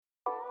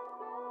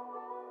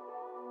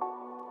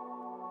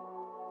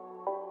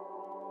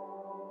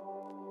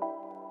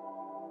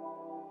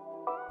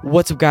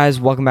What's up, guys?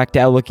 Welcome back to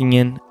Out Looking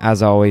In.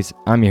 As always,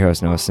 I'm your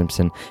host, Noah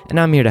Simpson, and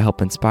I'm here to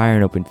help inspire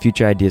and open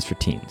future ideas for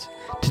teens.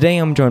 Today,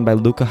 I'm joined by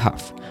Luca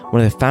Huff,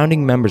 one of the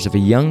founding members of a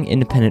young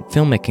independent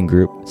filmmaking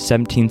group,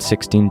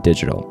 1716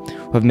 Digital,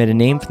 who have made a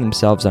name for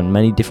themselves on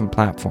many different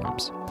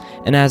platforms.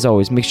 And as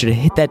always, make sure to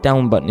hit that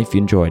download button if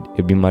you enjoyed.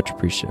 It'd be much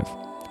appreciative.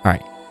 All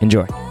right,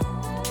 enjoy.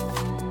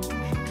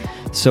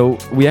 So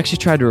we actually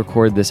tried to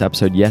record this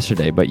episode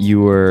yesterday, but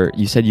you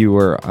said you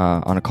were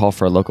on a call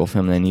for a local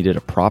film and they needed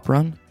a prop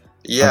run.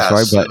 Yeah,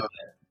 I'm sorry, but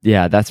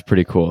yeah, that's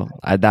pretty cool.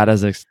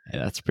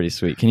 That's pretty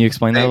sweet. Can you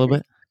explain that a little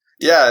bit?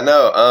 Yeah,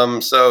 no.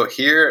 So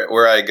here,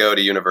 where I go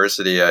to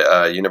university,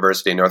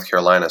 University of North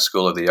Carolina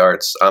School of the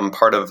Arts, I'm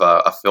part of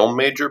a film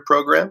major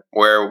program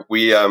where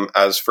we,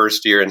 as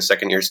first year and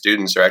second year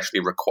students, are actually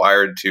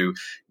required to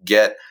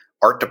get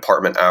art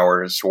department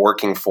hours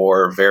working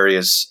for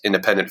various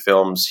independent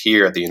films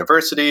here at the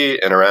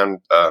university and around,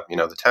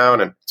 the town,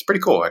 and it's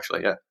pretty cool,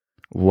 actually. Yeah.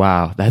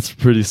 Wow, that's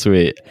pretty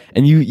sweet.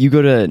 And you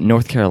go to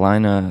North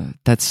Carolina.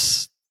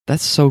 That's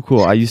so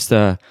cool. I used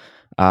to,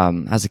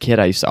 as a kid,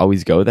 I used to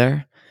always go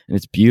there, and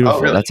it's beautiful.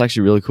 Oh, really? That's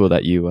actually really cool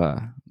that you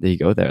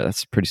go there.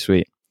 That's pretty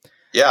sweet.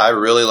 Yeah, I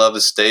really love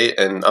the state,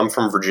 and I'm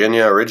from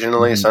Virginia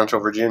originally,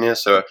 Central Virginia.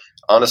 So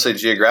honestly,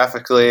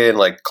 geographically and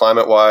like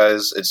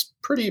climate-wise, it's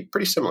pretty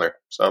similar.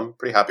 So I'm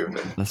pretty happy with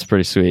it. That's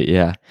pretty sweet.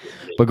 Yeah,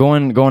 but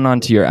going on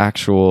to your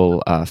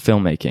actual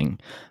filmmaking.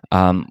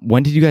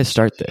 When did you guys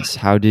start this?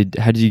 How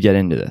did you get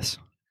into this?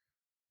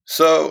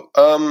 So,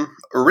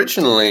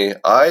 originally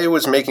I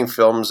was making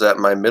films at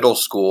my middle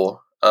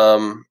school,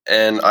 and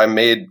I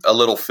made a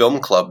little film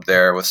club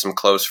there with some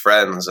close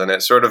friends, and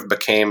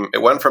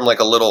it went from like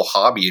a little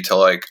hobby to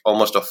like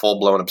almost a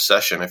full-blown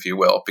obsession, if you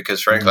will,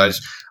 because frankly,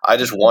 I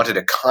just wanted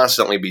to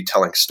constantly be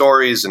telling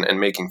stories and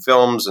making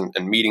films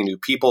and meeting new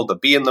people to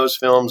be in those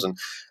films. And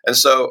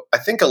so I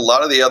think a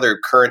lot of the other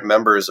current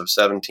members of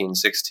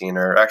 1716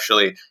 are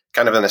actually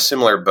kind of in a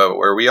similar boat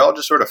where we all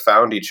just sort of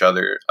found each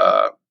other,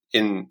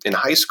 in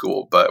high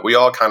school, but we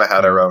all kind of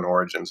had our own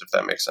origins, if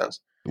that makes sense.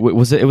 It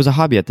was a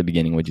hobby at the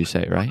beginning, would you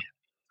say, right?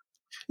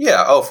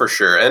 Yeah, oh, for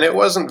sure. And it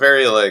wasn't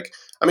very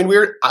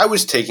I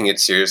was taking it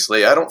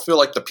seriously. I don't feel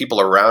like the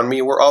people around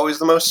me were always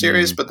the most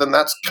serious, but then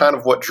that's kind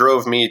of what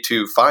drove me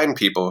to find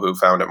people who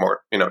found it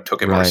more,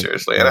 took it more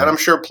seriously. And I'm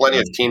sure plenty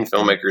of teen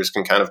filmmakers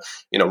can kind of,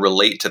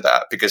 relate to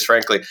that because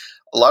frankly,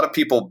 a lot of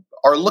people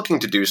are looking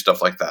to do stuff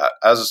like that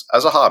as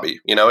a hobby.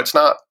 It's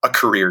not a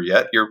career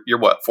yet. You're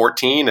what,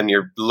 14 and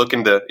you're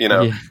looking to,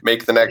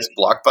 make the next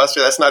blockbuster.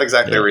 That's not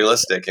exactly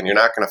realistic, and you're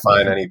not going to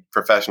find any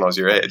professionals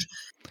your age.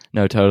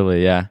 No,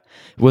 totally. Yeah.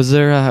 Was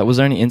there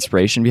any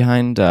inspiration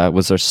behind,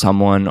 was there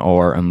someone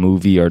or a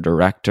movie or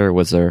director?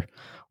 Was there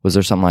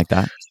something like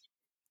that?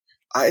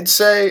 I'd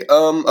say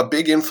a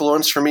big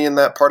influence for me in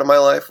that part of my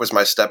life was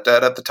my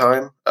stepdad at the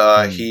time.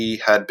 He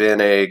had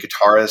been a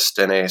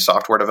guitarist and a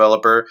software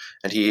developer,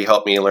 and he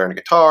helped me learn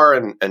guitar,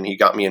 and he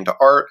got me into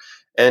art.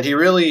 And he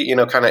really,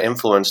 kind of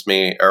influenced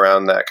me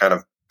around that kind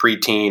of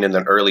preteen and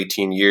then early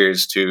teen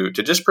years to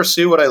just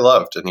pursue what I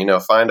loved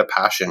and, find a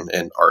passion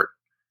in art.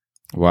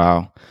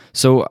 Wow.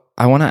 So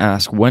I want to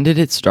ask, when did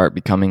it start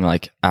becoming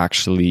like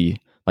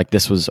actually like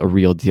this was a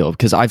real deal?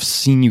 Because I've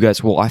seen you guys,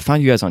 I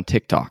found you guys on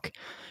TikTok.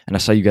 And I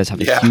saw you guys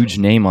have a huge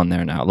name on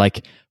there now,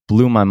 like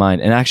blew my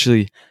mind. And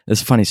actually, this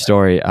is a funny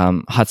story.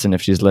 Hudson,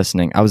 if she's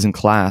listening, I was in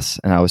class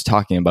and I was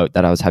talking about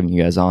that I was having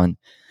you guys on.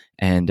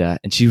 And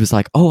she was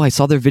like, "Oh, I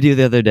saw their video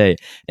the other day."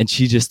 And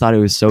she just thought it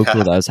was so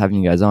cool that I was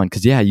having you guys on.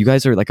 Because, you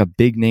guys are like a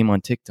big name on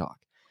TikTok.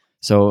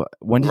 So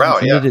when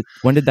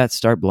did that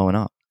start blowing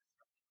up?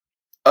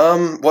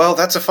 Well,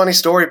 that's a funny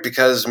story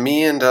because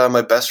me and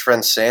my best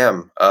friend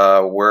Sam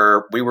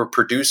we were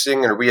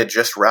producing, and we had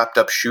just wrapped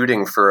up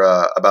shooting for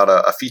about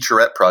a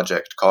featurette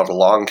project called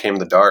Along Came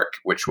the Dark,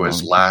 which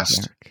was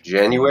last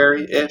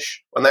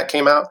January-ish when that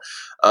came out.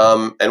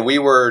 And we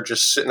were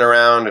just sitting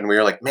around and we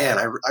were like, man,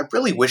 I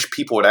really wish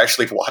people would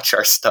actually watch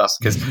our stuff,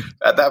 because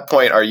at that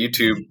point our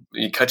YouTube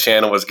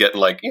channel was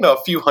getting like, a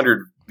few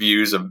hundred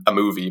views of a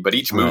movie, but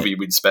each movie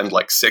we'd spend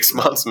like 6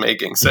 months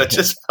making. So it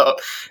just felt,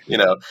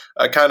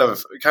 it kind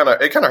of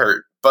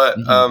hurt. But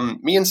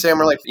me and Sam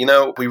were like,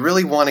 we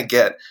really want to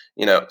get,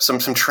 some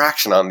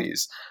traction on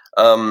these.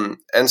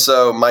 And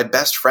so my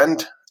best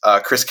friend,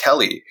 Chris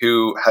Kelly,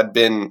 who had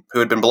been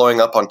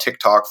blowing up on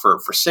TikTok for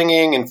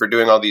singing and for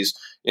doing all these,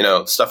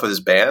 stuff with his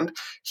band,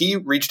 he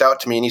reached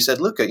out to me and he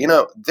said, "Luca,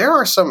 there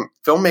are some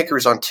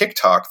filmmakers on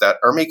TikTok that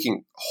are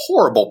making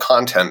horrible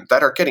content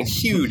that are getting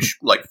huge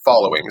like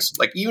followings.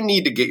 Like, you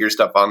need to get your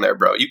stuff on there,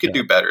 bro. You could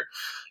do better."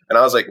 And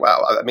I was like,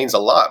 wow, that means a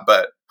lot,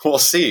 but we'll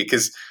see.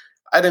 Because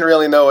I didn't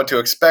really know what to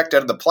expect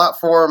out of the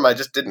platform.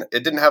 It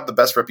didn't have the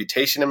best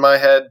reputation in my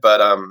head,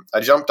 but I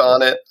jumped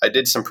on it. I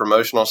did some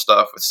promotional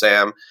stuff with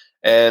Sam,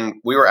 and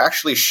we were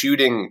actually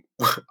shooting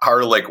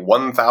our like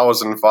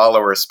 1,000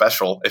 follower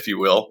special, if you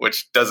will,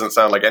 which doesn't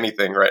sound like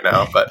anything right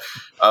now, but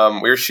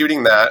we were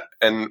shooting that,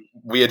 and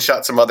we had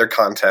shot some other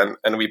content,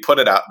 and we put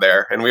it out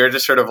there, and we were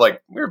just sort of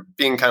like, we were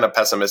being kind of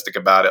pessimistic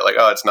about it, like,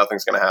 oh,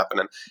 nothing's going to happen,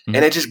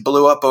 and it just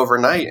blew up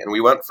overnight, and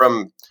we went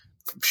from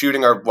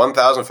shooting our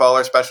 1,000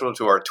 follower special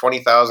to our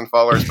 20,000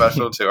 follower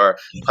special to our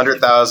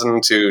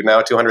 100,000 to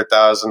now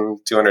 200,000,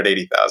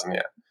 280,000.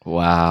 Yeah.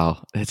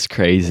 Wow, it's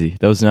crazy.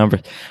 Those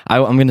numbers.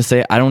 I'm going to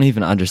say I don't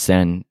even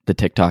understand the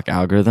TikTok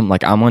algorithm.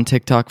 Like, I'm on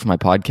TikTok for my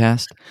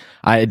podcast.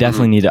 I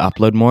definitely need to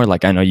upload more.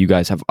 Like, I know you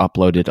guys have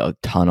uploaded a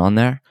ton on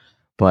there,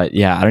 but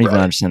yeah, I don't even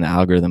understand the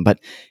algorithm. But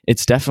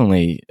it's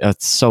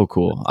so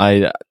cool.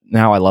 I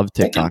love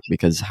TikTok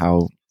because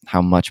how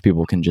much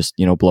people can just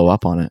blow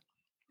up on it.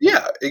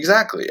 Yeah,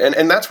 exactly.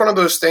 And that's one of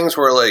those things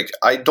where, like,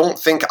 I don't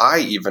think I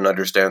even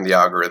understand the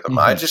algorithm.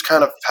 I just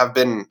kind of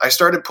I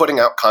started putting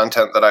out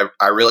content that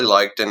I really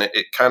liked, and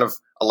it kind of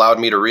allowed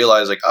me to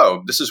realize, like,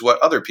 oh, this is what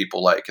other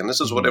people like, and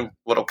this is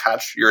what'll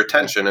catch your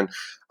attention. And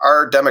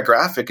our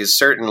demographic is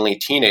certainly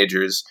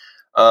teenagers.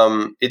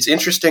 It's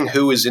interesting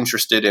who is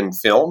interested in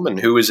film and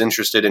who is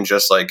interested in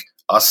just like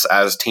us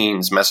as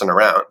teens messing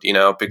around,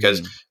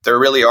 because there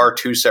really are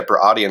two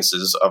separate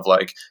audiences of,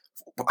 like,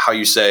 how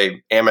you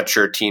say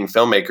amateur teen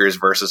filmmakers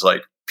versus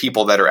like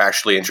people that are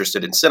actually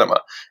interested in cinema.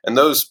 And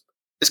those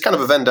is kind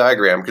of a Venn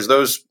diagram because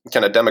those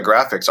kind of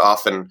demographics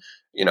often,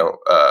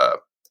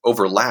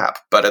 overlap.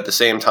 But at the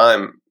same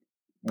time,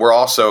 we're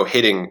also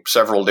hitting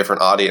several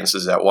different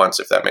audiences at once,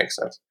 if that makes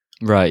sense.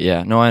 Right.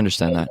 Yeah. No, I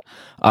understand that.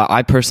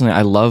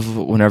 I love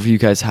whenever you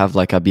guys have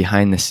like a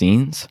behind the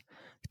scenes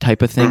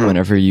type of thing,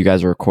 whenever you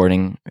guys are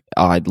recording.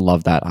 Oh, I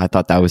love that. I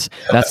thought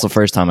that's the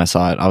first time I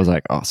saw it. I was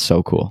like, oh,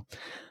 so cool.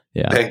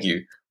 Yeah. Thank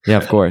you. Yeah,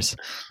 of course.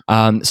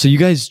 So you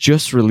guys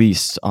just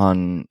released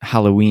on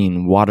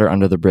Halloween Water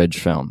Under the Bridge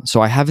film. So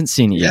I haven't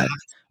seen it yet.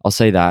 I'll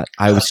say that.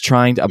 I was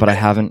trying to, but I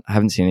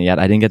haven't seen it yet.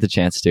 I didn't get the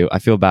chance to. I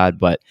feel bad,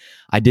 but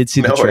I did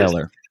see the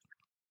trailer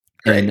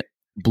and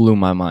blew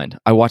my mind.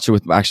 I watched it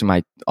with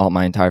actually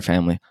my entire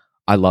family.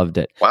 I loved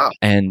it. Wow.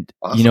 And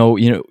awesome.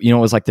 It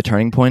was like the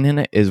turning point in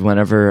it is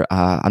whenever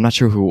I'm not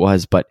sure who it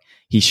was, but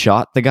he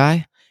shot the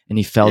guy and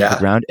he fell to the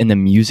ground and the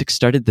music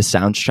started, the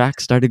soundtrack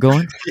started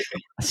going.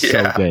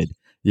 So good.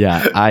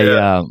 Yeah.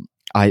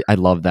 I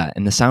love that.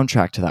 And the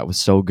soundtrack to that was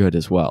so good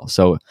as well.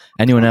 So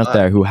anyone out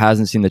there who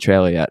hasn't seen the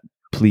trailer yet,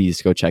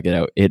 please go check it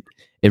out. It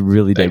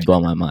really did blow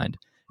my mind.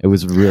 It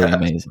was really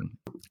amazing.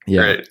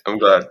 Yeah. Great. I'm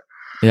glad.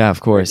 Yeah, of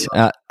course.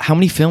 How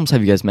many films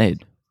have you guys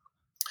made?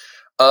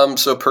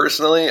 So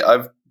personally,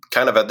 I've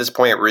kind of at this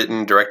point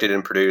written, directed,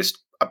 and produced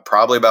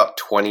probably about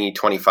 20,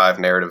 25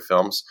 narrative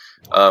films.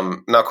 Now,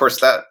 of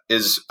course, that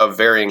is of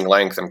varying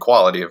length and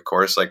quality, of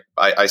course. Like,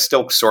 I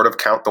still sort of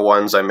count the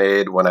ones I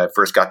made when I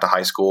first got to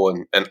high school,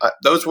 and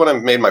those when I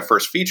made my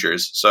first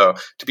features. So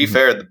to be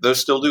fair, those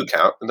still do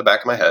count in the back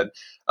of my head.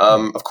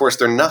 Of course,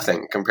 they're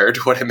nothing compared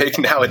to what I make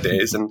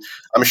nowadays. And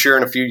I'm sure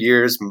in a few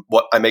years,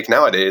 what I make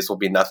nowadays will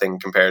be nothing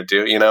compared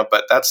to,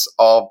 but that's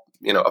all,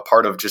 a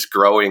part of just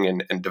growing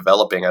and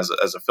developing as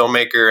a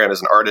filmmaker and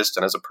as an artist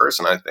and as a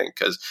person, I think,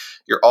 because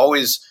you're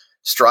always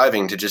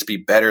striving to just be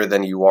better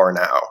than you are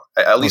now.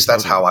 At least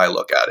that's how I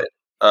look at it.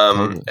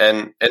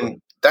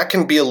 And that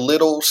can be a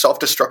little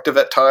self-destructive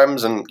at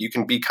times, and you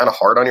can be kind of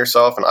hard on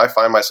yourself. And I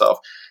find myself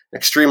an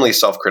extremely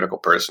self-critical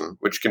person,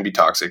 which can be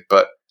toxic.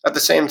 But at the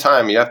same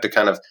time, you have to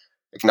kind of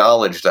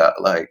acknowledge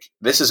that, like,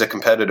 this is a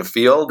competitive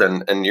field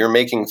and you're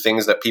making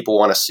things that people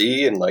want to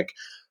see. And, like,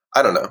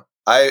 I don't know.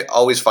 I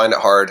always find it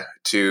hard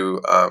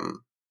to,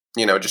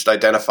 just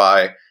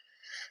identify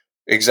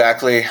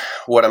exactly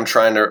what I'm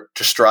trying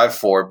to strive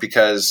for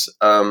because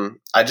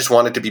I just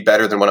want it to be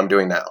better than what I'm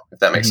doing now, if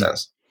that makes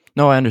sense.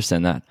 No, I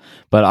understand that.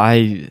 But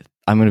I'm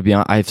going to be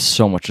honest, I have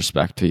so much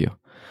respect for you.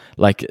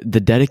 Like, the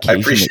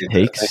dedication it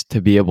takes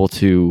to be able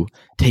to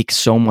take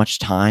so much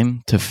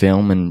time to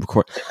film and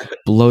record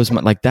blows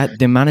my, like that,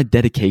 the amount of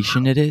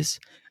dedication it is.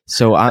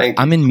 So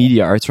I'm in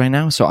media arts right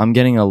now, so I'm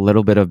getting a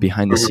little bit of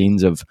behind the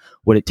scenes of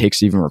what it takes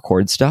to even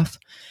record stuff.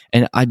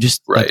 And I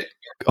just,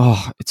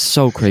 it's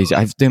so crazy.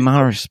 The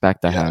amount of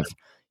respect I have,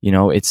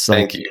 it's like,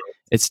 thank you.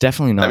 It's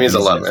definitely not. That means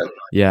easy. A lot, man.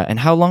 Yeah. And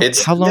how long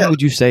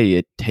would you say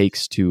it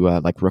takes to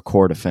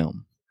record a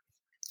film?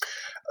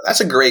 That's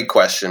a great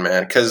question,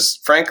 man. Because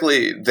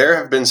frankly, there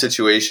have been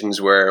situations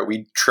where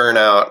we churn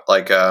out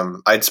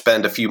I'd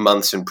spend a few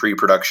months in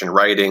pre-production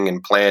writing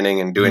and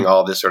planning and doing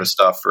all this sort of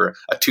stuff for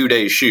a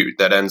 2-day shoot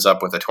that ends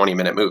up with a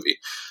 20-minute movie.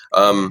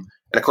 And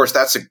of course,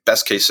 that's a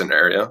best case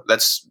scenario.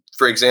 That's,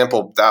 for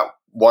example, that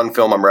one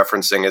film I'm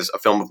referencing is a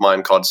film of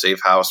mine called Safe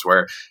House,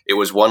 where it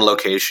was one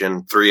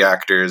location, 3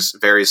 actors,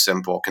 very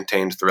simple,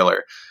 contained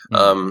thriller.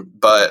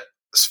 But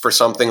for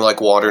something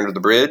like Water Under the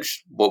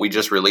Bridge, what we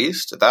just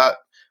released, that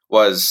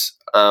was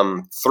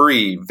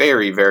 3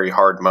 very, very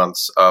hard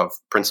months of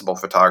principal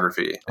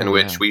photography in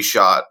which we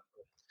shot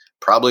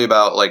probably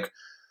about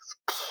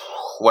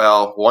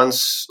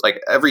once,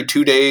 every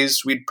 2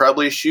 days we'd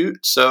probably shoot.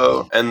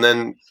 So, and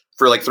then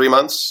for 3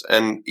 months,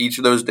 and each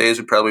of those days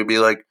would probably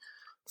be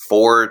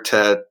 4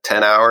 to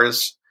 10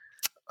 hours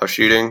of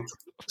shooting.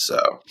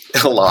 So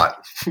a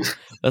lot.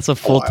 That's a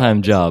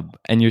full-time job,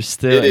 and you're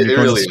still you're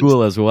going to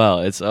school as well.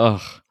 It's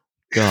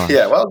God.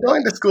 Yeah, well,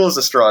 going to school is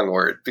a strong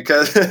word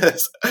because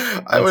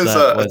I was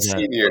a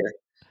senior.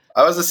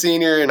 I was a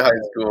senior in high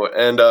school,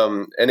 and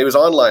it was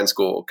online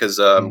school because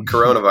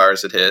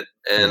coronavirus had hit,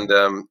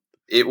 and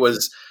it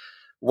was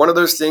one of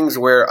those things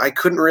where I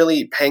couldn't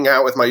really hang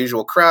out with my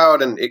usual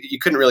crowd, and you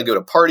couldn't really go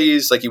to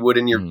parties like you would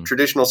in your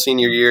traditional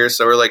senior year.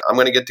 So we're like, I'm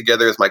going to get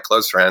together with my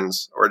close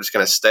friends. We're just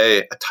going to stay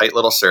a tight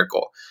little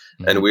circle,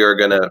 and we are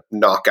going to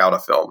knock out a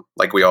film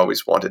like we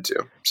always wanted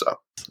to. So,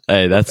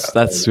 hey, that's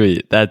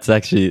sweet. That's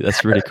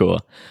pretty cool.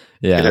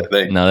 Yeah,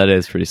 no, that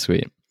is pretty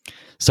sweet.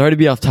 Sorry to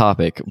be off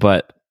topic,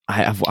 but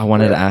I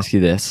wanted to ask you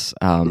this: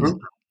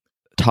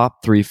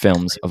 top 3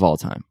 films of all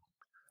time.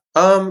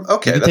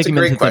 Okay, that's a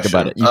great question. Think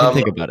about it. You can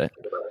think about it.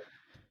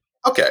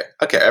 Okay,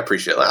 I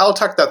appreciate it. I'll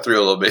talk that through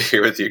a little bit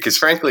here with you because,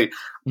 frankly,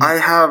 I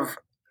have,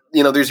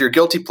 there's your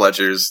guilty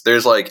pleasures.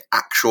 There's like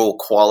actual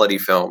quality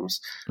films.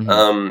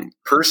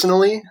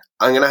 Personally,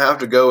 I'm gonna have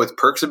to go with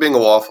Perks of Being a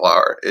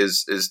Wallflower.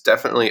 Is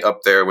definitely up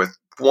there with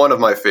one of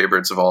my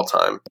favorites of all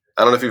time.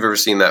 I don't know if you've ever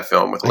seen that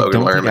film with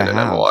Logan Lerman and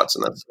Emma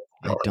Watson.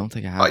 I don't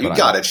think I have. You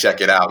got to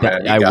check it out,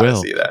 man. You got to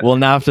see that. Well,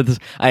 now after this,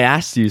 I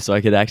asked you so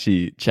I could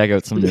actually check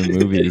out some new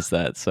movies.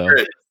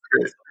 Great.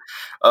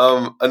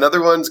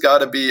 Another one's got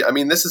to be. I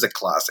mean, this is a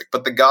classic,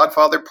 but The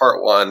Godfather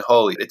Part 1.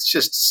 Holy, it's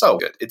just so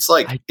good. It's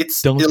like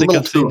it's a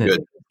little too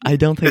good. I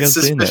don't think I've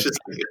seen it,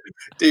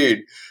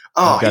 dude.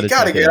 Oh, you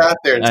got to get out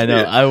there. I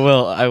know.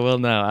 I will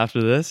now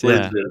after this.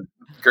 Yeah.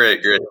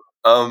 Great.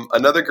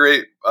 Another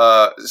great.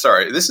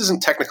 Sorry, this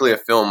isn't technically a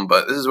film,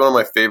 but this is one of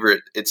my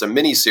favorite. It's a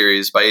mini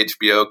series by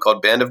HBO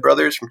called Band of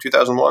Brothers from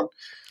 2001.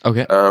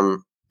 Okay.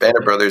 Band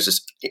of Brothers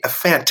is a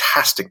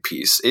fantastic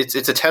piece. It's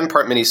a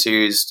 10-part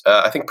miniseries.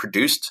 I think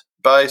produced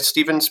by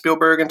Steven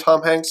Spielberg and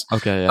Tom Hanks.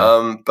 Okay.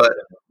 Yeah. But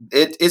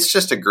it's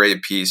just a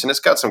great piece, and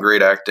it's got some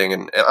great acting,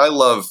 and I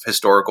love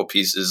historical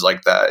pieces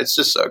like that. It's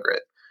just so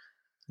great.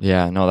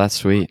 Yeah. No, that's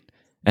sweet.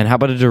 And how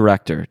about a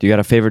director? Do you got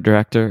a favorite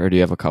director, or do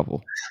you have a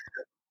couple?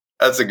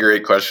 That's a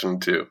great question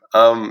too.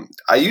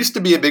 I used to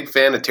be a big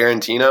fan of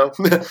Tarantino,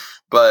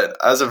 but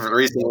as of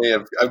recently,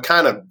 I've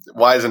kind of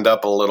wisened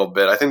up a little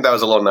bit. I think that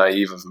was a little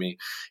naive of me.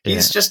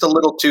 He's just a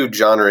little too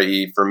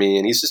genre-y for me,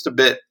 and he's just a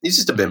bit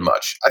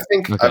much. I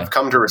think I've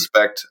come to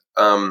respect.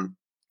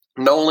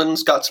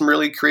 Nolan's got some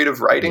really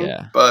creative writing,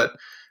 but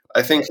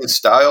I think his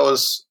style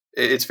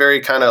it's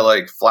very kind of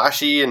like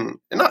flashy and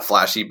not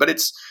flashy, but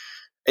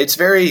it's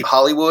very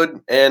Hollywood,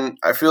 and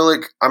I feel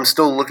like I'm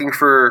still looking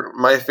for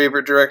my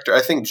favorite director.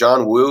 I think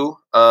John Woo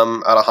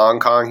out of Hong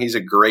Kong. He's a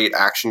great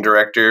action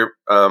director.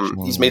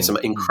 He's made some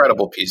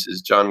incredible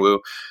pieces, John Woo.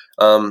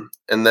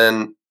 And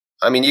then,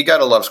 I mean, you got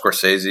to love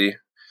Scorsese.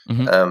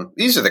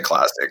 These are the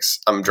classics.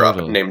 I'm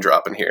name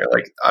dropping here.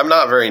 Like, I'm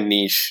not very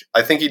niche.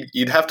 I think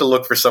you'd have to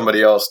look for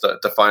somebody else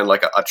to find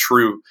like a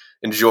true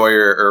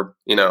enjoyer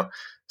or,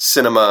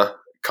 cinema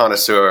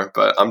connoisseur,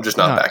 but I'm just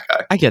not that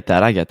guy. I get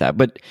that.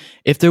 But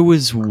if there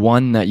was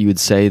one that you would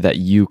say that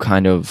you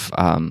kind of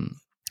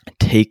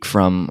take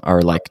from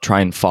or like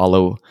try and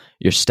follow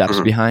your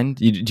steps behind,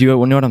 do you know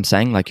what I'm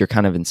saying? Like you're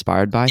kind of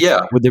inspired by?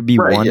 Yeah. Would there be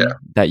one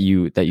that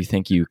you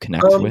think you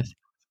connect with?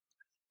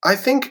 I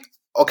think,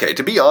 okay,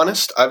 to be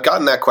honest, I've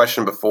gotten that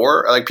question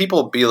before. Like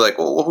people be like,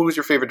 well, who's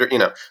your favorite,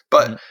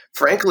 but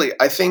frankly,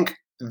 I think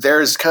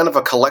there's kind of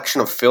a collection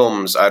of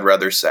films, I'd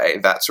rather say,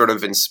 that sort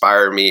of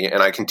inspire me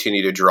and I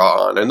continue to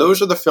draw on. And those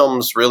are the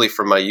films really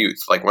from my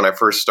youth, like when I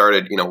first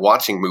started,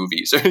 watching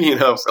movies,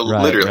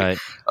 literally. Right.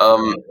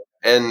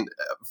 And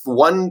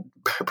one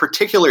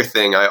particular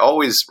thing I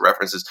always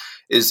reference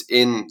is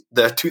in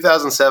the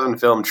 2007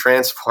 film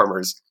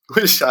Transformers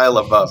with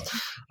Shia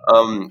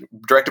LaBeouf,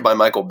 directed by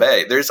Michael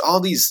Bay. There's all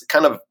these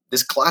kind of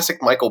this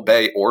classic Michael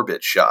Bay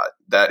orbit shot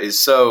that is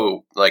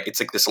so like, it's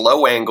like this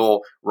low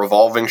angle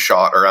revolving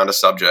shot around a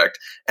subject.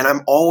 And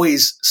I'm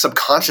always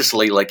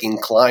subconsciously like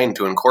inclined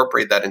to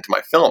incorporate that into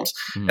my films.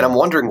 And I'm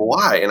wondering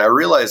why. And I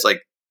realized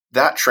like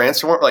that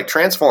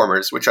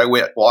Transformers, which I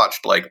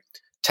watched like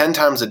 10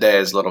 times a day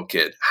as a little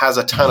kid, has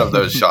a ton of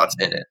those shots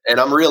in it. And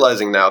I'm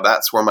realizing now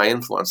that's where my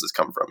influences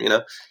come from,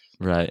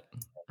 Right.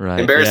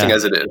 Embarrassing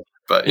as it is.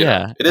 But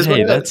it is what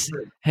it is.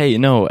 Hey,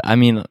 I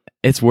mean,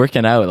 it's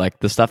working out. Like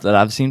the stuff that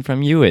I've seen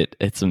from you,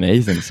 it's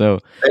amazing. So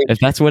if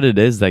that's what it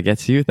is that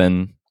gets you,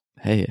 then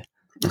hey,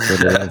 that's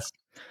what it is.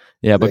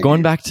 Yeah, but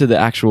going back to the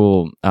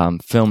actual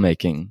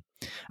filmmaking,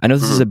 I know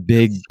this is a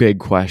big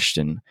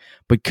question,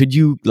 but could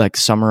you like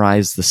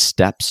summarize the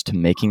steps to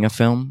making a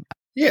film?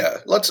 Yeah,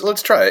 let's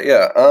try it.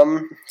 Yeah.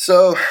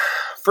 So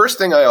first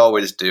thing I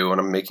always do when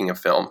I'm making a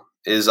film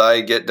is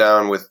I get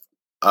down with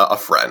a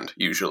friend,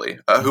 usually,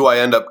 who I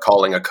end up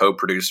calling a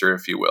co-producer,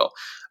 if you will.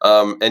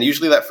 And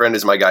usually that friend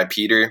is my guy,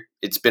 Peter.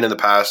 It's been in the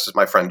past as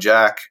my friend,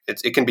 Jack.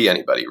 It can be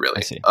anybody, really.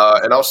 I see.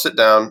 And I'll sit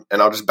down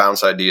and I'll just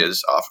bounce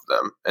ideas off of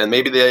them. And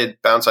maybe they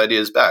bounce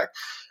ideas back.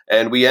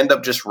 And we end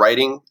up just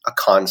writing a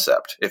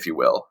concept, if you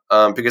will,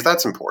 because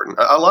that's important.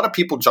 A lot of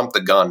people jump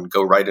the gun,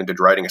 go right into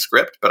writing a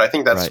script, but I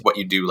think that's what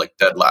you do like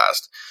dead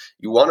last.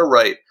 You want to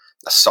write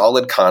a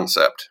solid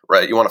concept,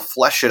 right? You want to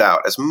flesh it out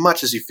as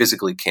much as you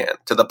physically can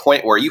to the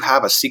point where you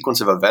have a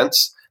sequence of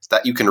events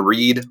that you can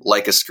read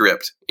like a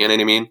script. You know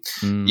what I mean?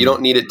 Mm. You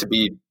don't need it to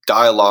be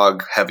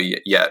dialogue heavy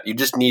yet. You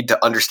just need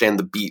to understand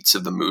the beats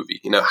of the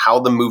movie, how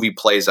the movie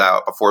plays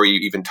out before you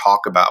even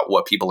talk about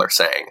what people are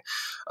saying.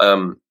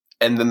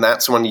 And then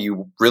that's when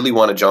you really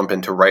want to jump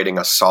into writing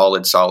a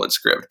solid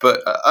script.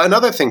 But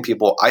another thing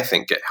people, I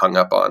think, get hung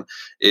up on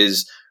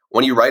is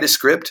when you write a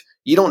script,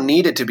 you don't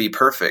need it to be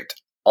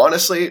perfect.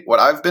 Honestly, what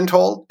I've been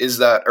told is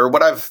that, or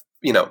what I've,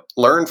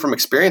 learned from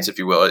experience, if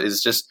you will,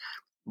 is just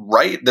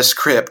write the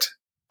script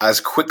as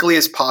quickly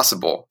as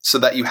possible so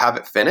that you have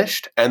it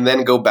finished and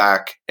then go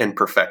back and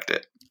perfect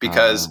it.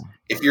 Because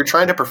if you're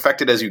trying to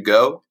perfect it as you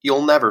go,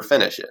 you'll never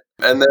finish it.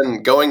 And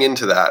then going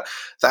into that,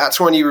 that's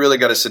when you really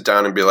got to sit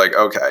down and be like,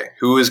 okay,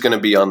 who is going to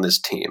be on this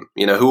team?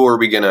 Who are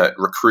we going to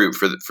recruit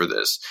for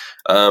this?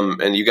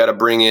 And you got to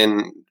bring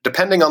in,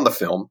 depending on the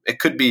film, it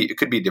could be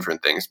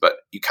different things, but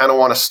you kind of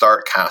want to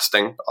start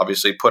casting.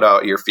 Obviously, put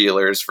out your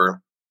feelers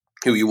for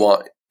who you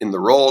want in the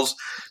roles.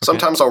 Okay.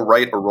 Sometimes I'll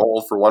write a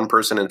role for one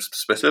person in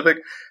specific,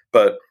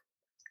 but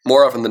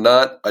more often than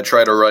not, I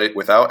try to write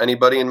without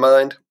anybody in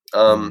mind.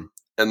 And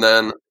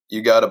then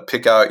you got to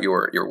pick out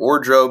your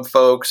wardrobe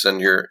folks and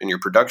your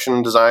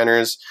production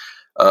designers.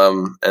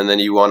 And then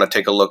you want to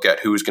take a look at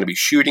who's going to be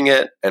shooting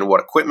it and what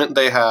equipment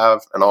they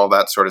have and all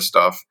that sort of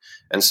stuff.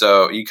 And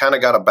so you kind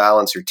of got to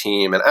balance your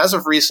team. And as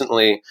of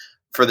recently,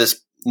 for this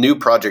new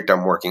project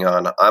I'm working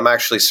on, I'm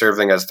actually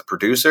serving as the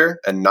producer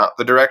and not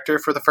the director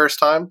for the first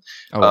time,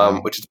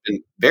 which has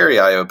been very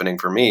eye-opening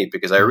for me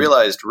because I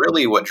realized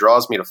really what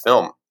draws me to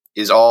film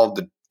is all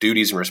the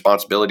duties and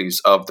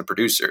responsibilities of the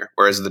producer.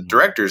 Whereas the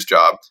director's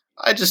job,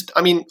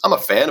 I'm a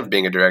fan of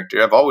being a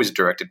director. I've always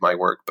directed my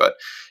work, but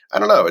I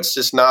don't know. It's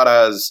just not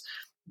as,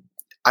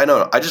 I don't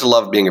know. I just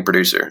love being a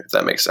producer, if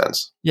that makes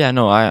sense. Yeah,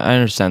 no, I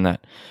understand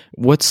that.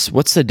 What's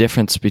the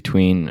difference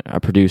between a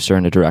producer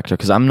and a director?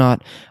 Because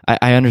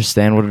I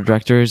understand what a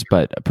director is,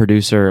 but a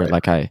producer, right.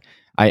 Like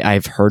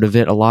I've heard of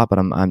it a lot, but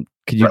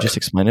could you just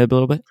explain it a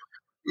little bit?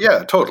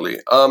 Yeah, totally.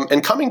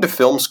 And coming to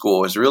film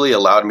school has really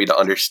allowed me to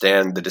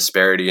understand the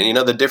disparity and,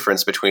 the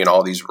difference between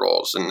all these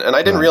roles. And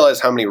I didn't realize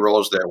how many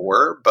roles there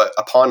were, but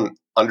upon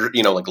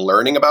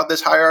learning about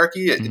this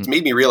hierarchy, it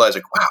made me realize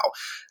wow,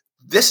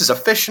 this is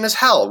efficient as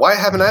hell. Why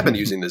haven't I been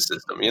using this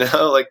system?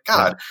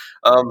 God.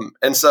 Yeah.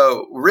 And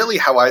so really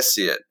how I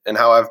see it and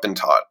how I've been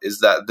taught is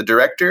that the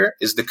director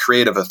is the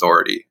creative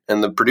authority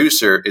and the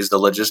producer is the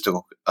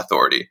logistical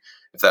authority,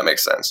 if that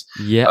makes sense.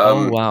 Yeah.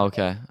 Wow.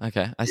 Okay.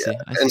 I see.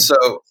 And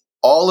so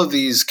all of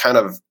these kind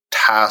of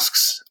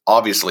tasks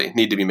obviously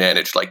need to be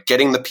managed, like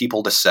getting the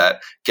people to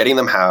set, getting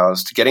them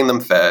housed, getting them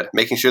fed,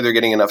 making sure they're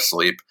getting enough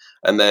sleep,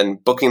 and then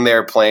booking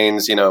their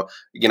planes,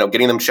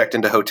 getting them checked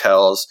into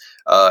hotels,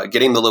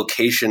 getting the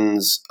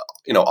locations,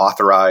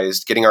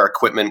 authorized, getting our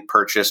equipment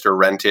purchased or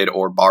rented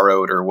or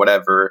borrowed or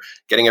whatever,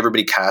 getting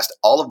everybody cast.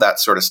 All of that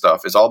sort of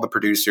stuff is all the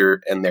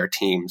producer and their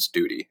team's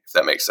duty, if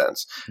that makes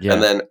sense. Yeah.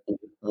 And then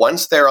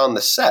once they're on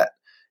the set,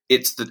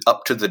 it's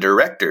up to the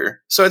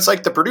director. So it's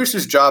like the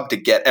producer's job to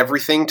get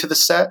everything to the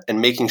set and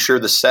making sure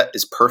the set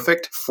is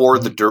perfect for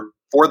the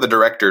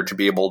director to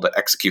be able to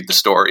execute the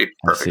story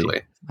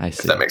perfectly. I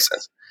see. If that makes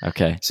sense.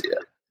 Okay. So,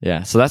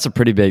 yeah. So that's a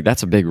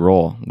big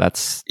role.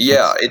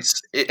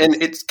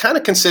 It's kind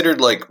of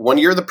considered like when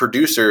you're the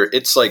producer,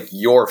 it's like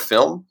your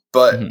film,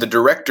 but the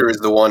director is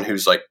the one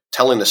who's like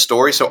telling the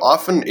story. So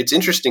often it's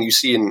interesting you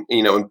see in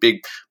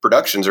big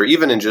productions or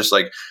even in just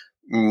like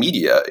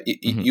media,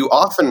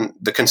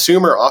 the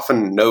consumer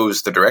often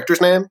knows the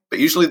director's name, but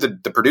usually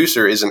the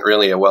producer isn't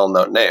really a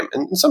well-known name,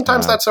 and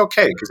sometimes that's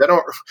okay because I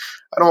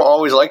don't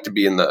always like to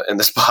be in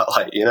the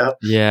spotlight,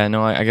 Yeah,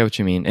 no, I get what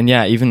you mean, and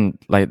yeah, even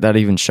like that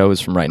even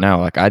shows from right now.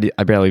 Like I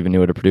barely even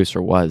knew what a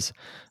producer was.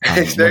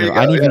 I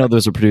didn't even know there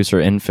was a producer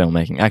in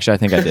filmmaking. Actually, I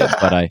think I did,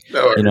 but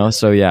no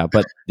so yeah,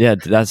 but yeah,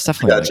 that's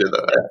definitely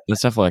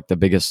that's definitely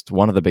like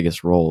one of the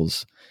biggest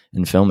roles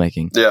in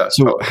filmmaking. Yeah.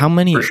 So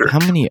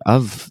totally,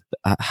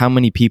 how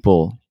many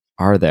people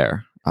are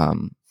there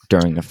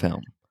during a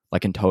film?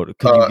 Like in total,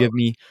 could you give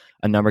me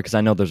a number? Because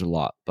I know there's a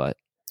lot, but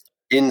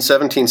in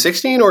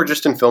 1716 or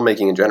just in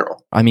filmmaking in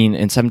general? I mean,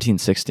 in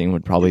 1716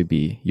 would probably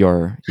be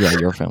your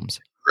films.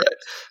 Right.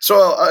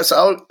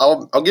 So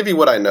I'll give you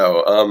what I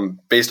know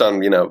based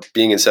on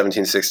being in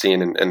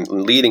 1716 and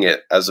leading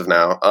it as of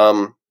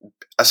now.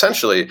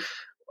 Essentially,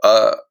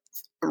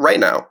 right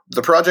now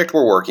the project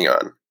we're working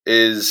on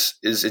is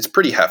it's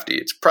pretty hefty.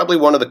 It's probably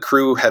one of the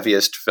crew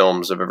heaviest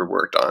films I've ever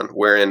worked on,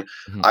 wherein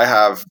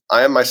I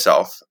am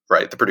myself,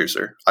 right, the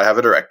producer. I have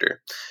a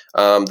director.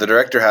 The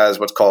director has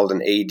what's called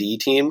an AD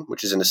team,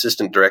 which is an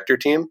assistant director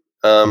team.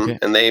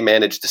 And they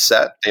manage the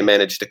set, they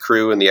manage the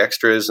crew and the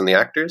extras and the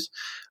actors.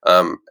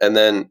 And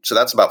then, so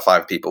that's about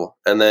 5 people.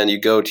 And then you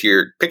go to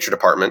your picture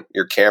department,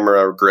 your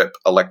camera, grip,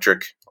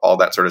 electric, all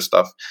that sort of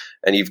stuff.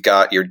 And you've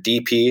got your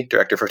DP,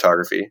 director of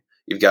photography.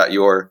 You've got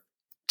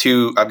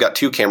I've got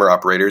 2 camera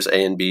operators,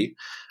 A and B.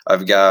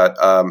 I've got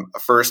a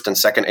first and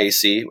second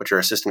AC, which are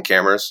assistant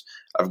cameras.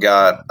 I've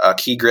got a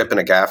key grip and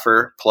a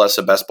gaffer, plus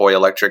a Best Boy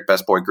electric,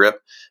 Best Boy grip,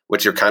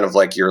 which are kind of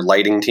like your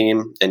lighting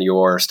team and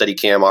your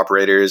Steadicam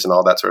operators and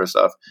all that sort of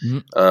stuff.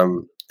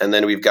 And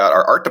then we've got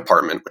our art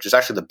department, which is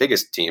actually the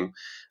biggest team.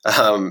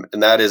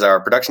 And that is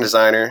our production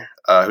designer,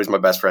 who's my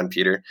best friend,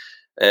 Peter.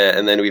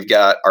 And then we've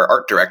got our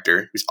art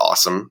director, who's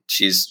awesome.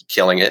 She's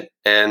killing it.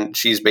 And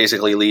she's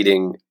basically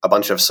leading a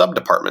bunch of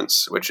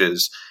sub-departments, which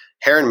is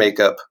hair and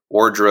makeup,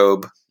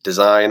 wardrobe,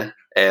 design,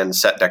 and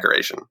set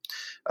decoration.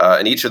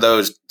 And each of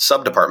those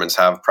sub-departments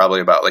have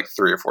probably about like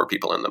 3 or 4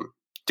 people in them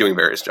doing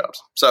various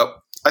jobs. So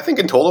I think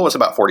in total it's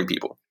about 40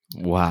 people.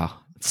 Wow.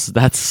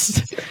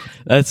 That's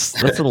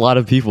a lot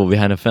of people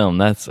behind a film.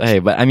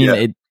 But I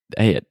mean,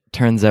 it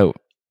turns out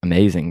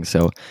amazing.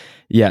 So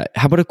yeah.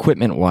 How about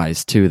equipment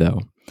wise too, though?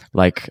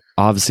 Like,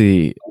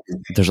 obviously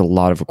there's a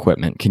lot of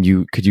equipment. Could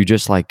you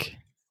just like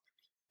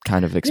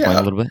kind of explain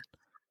a little bit?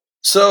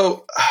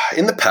 So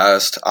in the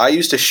past, I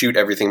used to shoot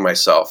everything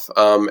myself.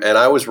 And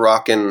I was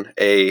rocking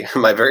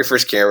my very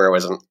first camera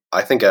was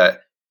I think a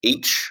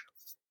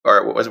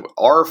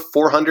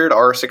R400,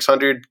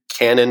 R600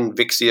 Canon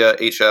Vixia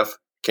HF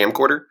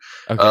camcorder.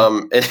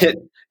 Okay. And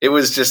it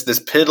was just this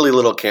piddly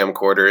little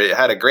camcorder. It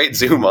had a great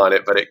zoom on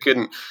it, but it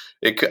couldn't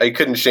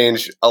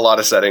change a lot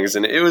of settings.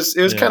 And it was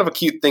kind of a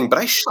cute thing, but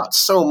I shot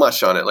so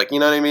much on it. Like, you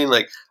know what I mean?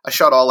 Like I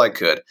shot all I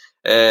could.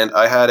 And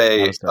I had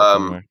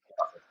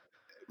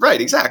right,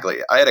 exactly.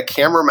 I had a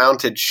camera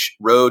mounted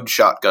Rode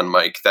shotgun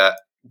mic that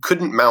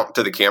couldn't mount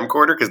to the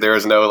camcorder because there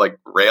was no like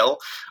rail.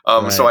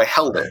 So I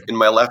held it in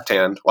my left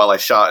hand while I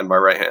shot in my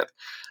right hand.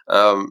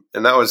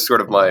 And that was sort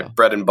of my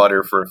bread and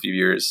butter for a few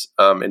years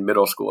in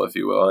middle school, if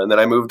you will. And then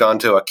I moved on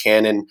to a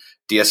Canon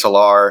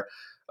DSLR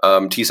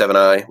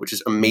T7i, which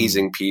is an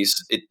amazing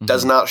piece. It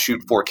does not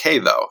shoot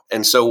 4K though.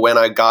 And so when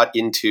I got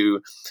into,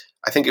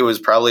 I think it was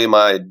probably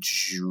my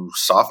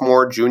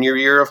junior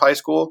year of high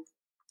school,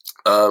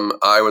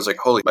 I was like,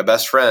 my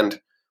best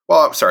friend.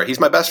 Well, I'm sorry, he's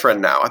my best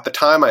friend now. At the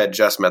time, I had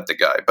just met the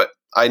guy, but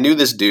I knew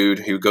this dude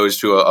who goes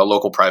to a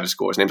local private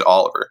school. His name's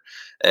Oliver,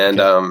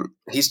 and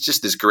he's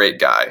just this great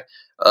guy.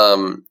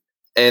 And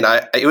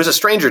it was a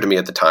stranger to me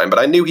at the time, but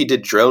I knew he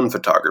did drone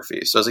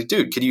photography. So I was like,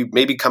 dude, could you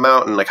maybe come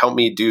out and like help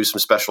me do some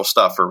special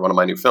stuff for one of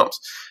my new films?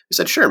 He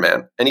said, sure,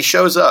 man. And he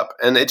shows up,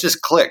 and it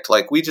just clicked.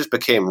 Like we just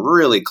became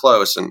really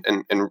close and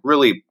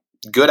really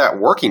good at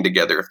working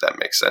together, if that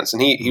makes sense.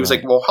 And he was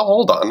like, well,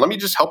 hold on, let me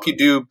just help you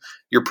do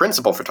your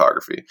principal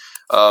photography,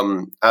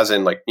 as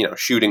in like,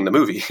 shooting the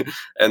movie.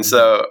 And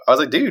so I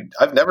was like, dude,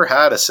 I've never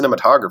had a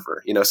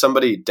cinematographer,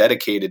 somebody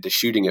dedicated to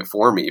shooting it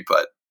for me,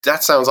 but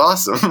that sounds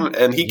awesome.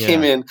 And he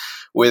came in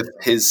with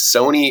his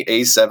Sony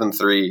A7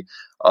 III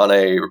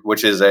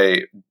which is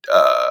I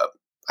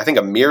think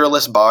a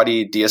mirrorless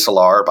body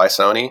DSLR by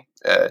Sony.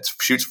 It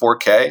shoots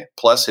 4K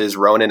plus his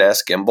Ronin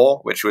S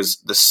gimbal, which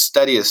was the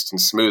steadiest and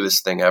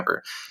smoothest thing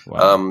ever.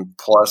 Wow.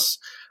 Plus,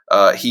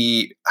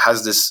 he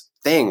has this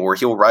thing where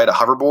he'll ride a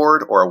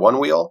hoverboard or a one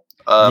wheel.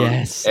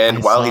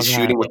 And while he's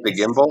shooting with the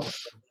gimbal,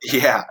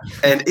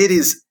 and it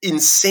is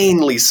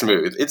insanely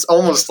smooth. It's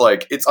almost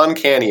like it's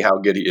uncanny how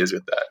good he is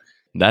with that.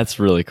 That's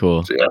really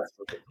cool. So,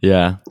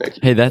 yeah.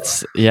 Hey,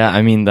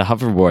 I mean, the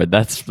hoverboard,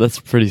 that's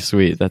pretty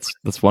sweet.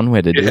 That's one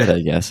way to do it,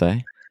 I guess,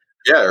 eh?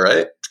 Yeah,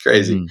 right? It's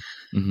crazy.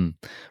 Mm-hmm.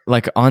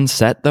 Like on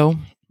set though,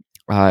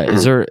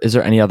 is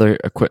there any other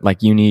equipment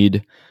like you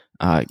need?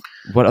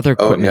 What other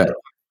equipment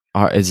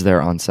is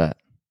there on set?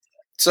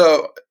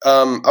 So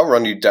I'll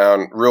run you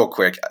down real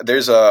quick.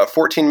 There's a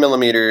 14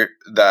 millimeter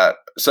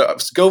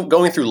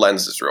going through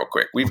lenses real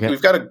quick.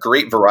 We've got a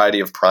great variety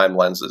of prime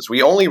lenses.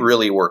 We only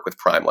really work with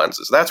prime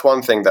lenses. That's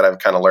one thing that I've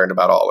kind of learned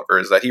about Oliver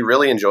is that he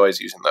really enjoys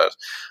using those.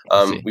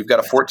 We've got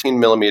a 14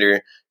 millimeter,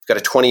 we've got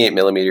a 28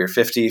 millimeter,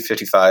 50,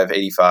 55,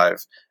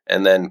 85.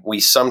 And then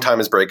we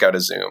sometimes break out a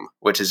zoom,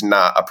 which is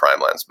not a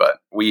prime lens, but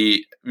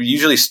we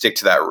usually stick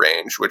to that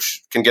range,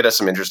 which can get us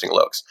some interesting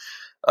looks.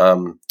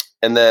 And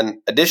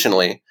then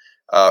additionally,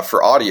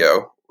 for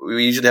audio,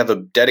 we usually have a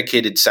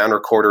dedicated sound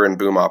recorder and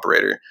boom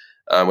operator,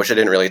 which I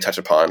didn't really touch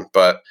upon,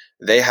 but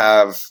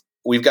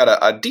we've got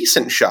a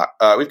decent shot.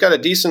 We've got a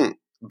decent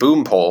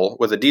boom pole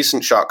with a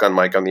decent shotgun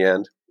mic on the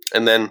end.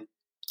 And then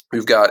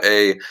we've got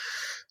an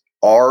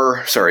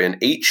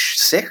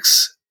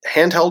H6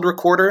 handheld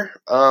recorder,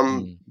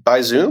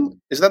 by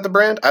Zoom. Is that the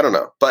brand? I don't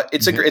know, but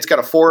it's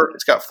got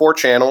 4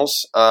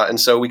 channels. And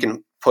so we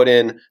can put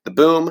in the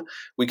boom.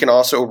 We can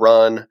also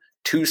run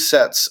 2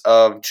 sets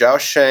of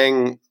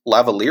Jiaosheng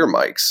lavalier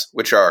mics,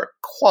 which are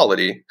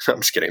quality. I'm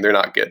just kidding. They're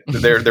not good.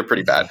 They're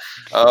pretty bad.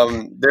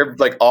 They're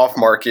like off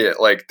market.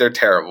 Like they're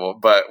terrible,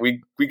 but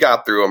we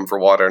got through them for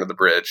water under the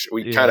bridge.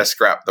 We kind of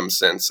scrapped them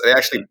since they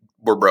actually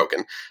were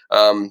broken.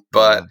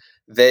 But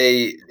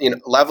they,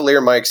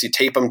 lavalier mics, you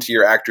tape them to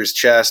your actor's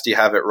chest, you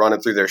have it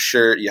running through their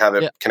shirt, you have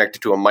it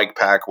connected to a mic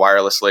pack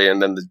wirelessly,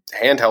 and then the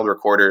handheld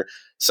recorder,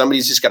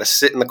 somebody's just got to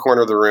sit in the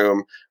corner of the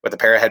room with a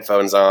pair of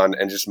headphones on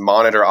and just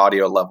monitor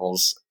audio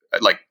levels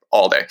like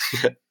all day.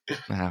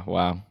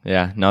 Wow.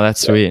 Yeah. No, that's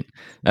sweet.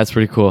 That's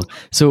pretty cool.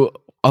 So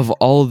of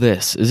all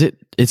this,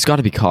 it's got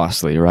to be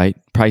costly, right?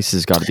 Price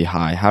has got to be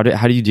high. How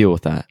do you deal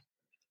with that?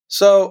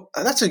 So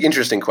that's an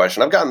interesting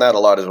question. I've gotten that a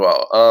lot as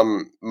well.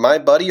 My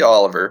buddy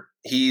Oliver,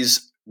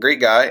 he's great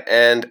guy,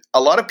 and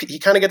he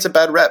kind of gets a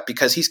bad rep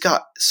because he's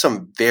got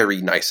some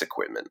very nice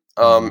equipment.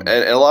 And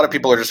a lot of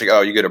people are just like,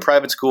 oh, you go to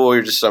private school,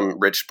 you're just some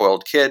rich,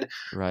 spoiled kid.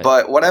 Right.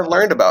 But what I've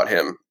learned about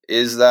him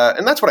is that,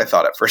 and that's what I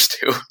thought at first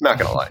too, not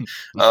going to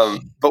lie.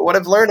 But what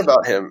I've learned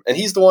about him, and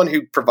he's the one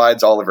who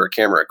provides all of our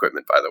camera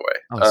equipment, by the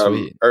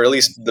way, or at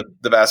least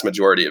the vast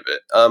majority of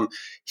it.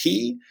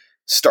 He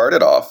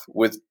started off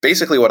with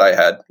basically what I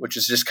had, which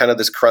is just kind of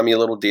this crummy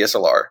little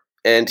DSLR.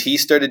 And he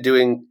started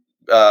doing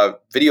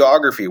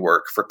videography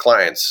work for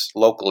clients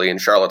locally in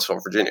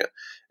Charlottesville, Virginia.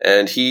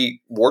 And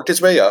he worked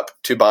his way up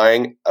to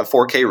buying a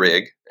 4K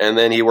rig, and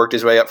then he worked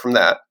his way up from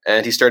that.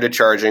 And he started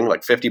charging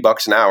like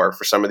 $50 an hour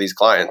for some of these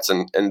clients,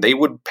 and they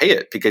would pay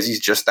it because he's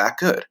just that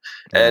good.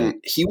 And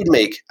he would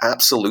make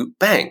absolute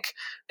bank.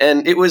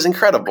 And it was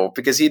incredible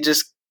because he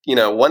just,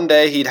 one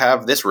day he'd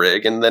have this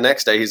rig, and the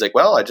next day he's like,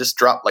 well, I just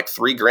dropped like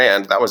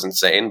 $3,000. That was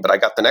insane, but I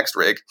got the next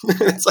rig.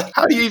 It's like,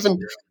 how do you even,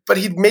 but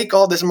he'd make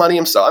all this money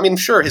himself. I mean,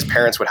 sure, his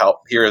parents would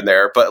help here and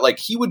there, but like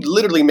he would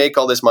literally make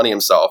all this money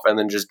himself and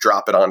then just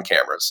drop it on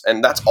cameras.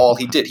 And that's all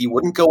he did. He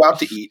wouldn't go out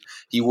to eat.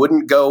 He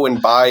wouldn't go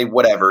and buy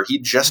whatever.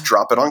 He'd just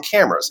drop it on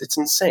cameras. It's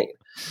insane.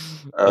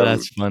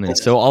 That's funny.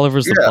 So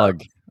Oliver's the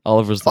plug.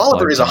 Oliver is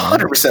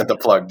 100% the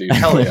plug, dude.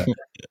 Hell yeah.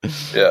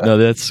 Yeah. No,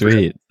 that's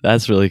sweet.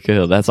 That's really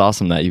cool. That's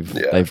awesome that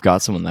they've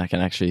got someone that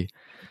can actually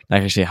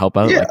help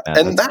out like that.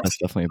 And that's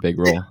definitely a big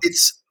role.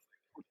 It's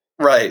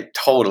right,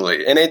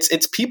 totally. And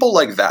it's people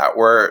like that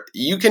where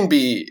you can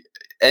be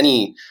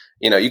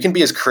you can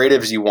be as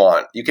creative as you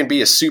want. You can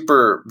be a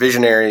super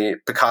visionary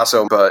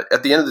Picasso, but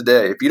at the end of the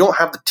day, if you don't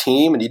have the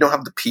team and you don't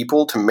have the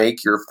people to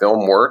make your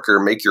film work or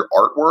make your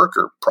artwork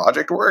or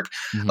project work,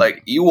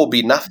 like you will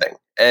be nothing.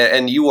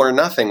 And you are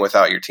nothing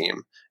without your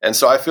team. And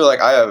so I feel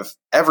like I have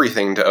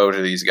everything to owe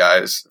to these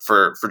guys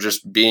for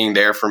just being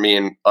there for me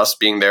and us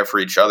being there for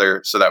each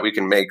other so that we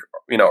can make,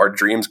 our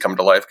dreams come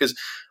to life. Because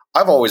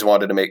I've always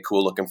wanted to make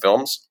cool looking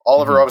films.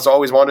 Oliver has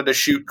always wanted to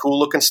shoot cool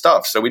looking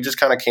stuff. So we just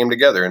kind of came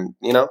together and,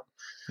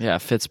 Yeah,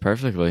 it fits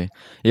perfectly.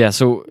 Yeah,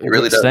 so it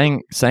really does.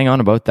 Saying on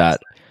about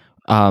that,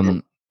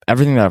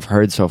 everything that I've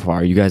heard so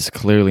far, you guys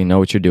clearly know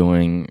what you're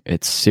doing.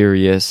 It's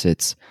serious.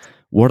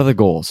 What are the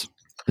goals?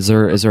 Is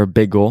there a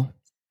big goal?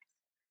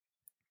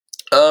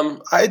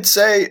 I'd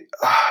say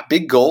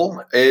big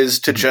goal is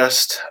to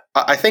just,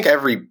 I think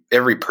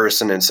every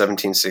person in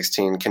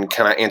 1716 can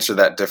kind of answer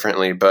that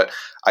differently, but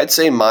I'd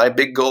say my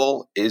big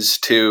goal is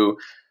to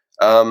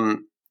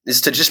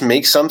just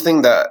make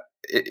something that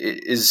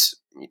is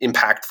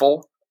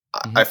impactful.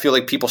 I feel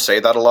like people say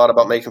that a lot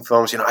about making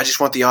films. I just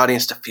want the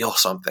audience to feel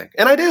something.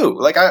 And I do.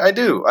 Like I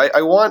do.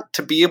 I want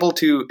to be able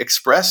to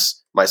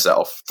express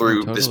myself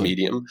through this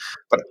medium,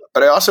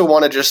 but I also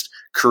want to just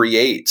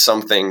create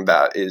something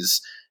that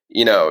is,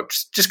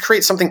 just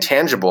create something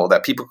tangible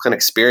that people can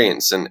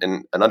experience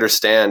and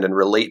understand and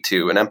relate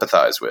to and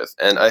empathize with.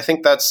 And I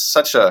think that's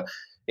such a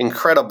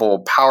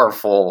incredible,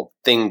 powerful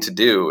thing to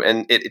do.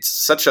 And it's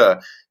such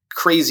a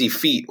crazy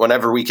feat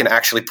whenever we can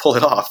actually pull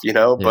it off,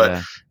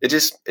 but it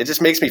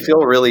just makes me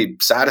feel really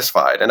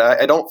satisfied. And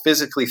I don't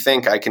physically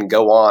think I can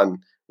go on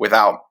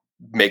without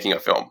making a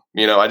film.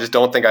 I just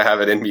don't think I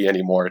have it in me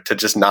anymore to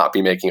just not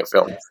be making a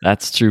film.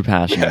 That's true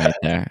passion right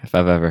there, if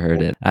I've ever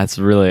heard it. That's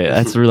really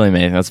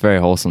amazing. That's very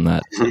wholesome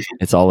that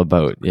it's all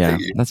about. Yeah,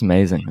 that's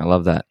amazing. I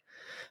love that.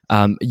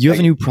 You have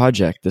a new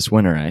project this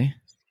winter, eh?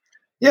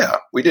 Yeah,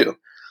 we do.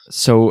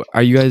 So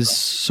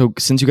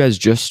since you guys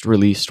just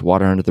released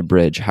Water Under the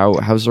Bridge,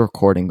 how's the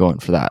recording going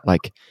for that?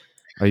 Like,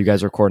 are you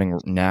guys recording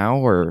now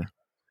or?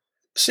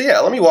 So yeah,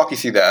 let me walk you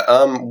through that.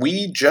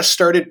 We just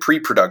started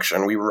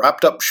pre-production. We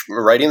wrapped up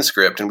writing the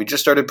script, and we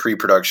just started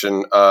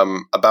pre-production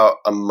about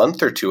a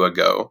month or two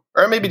ago,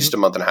 or maybe just a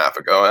month and a half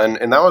ago.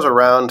 And that was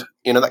around,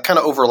 that kind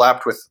of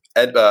overlapped with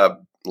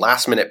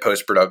last minute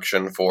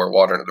post-production for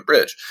Water Under the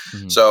Bridge.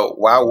 So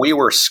while we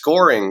were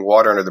scoring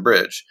Water Under the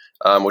Bridge,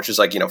 which is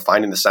like,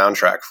 finding the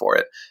soundtrack for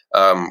it,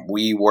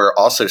 we were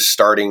also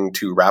starting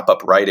to wrap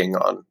up writing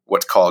on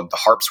what's called the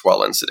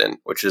Harpswell Incident,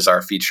 which is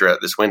our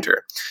featurette this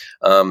winter,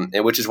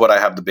 and which is what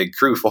I have the big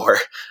crew for.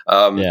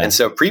 And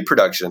so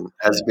pre-production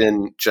has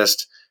been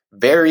just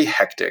very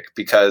hectic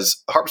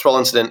because the Harpswell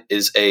Incident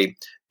is a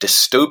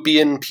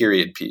dystopian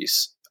period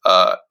piece.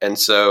 And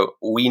so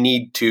we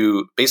need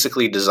to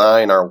basically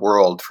design our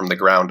world from the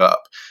ground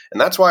up.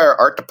 And that's why our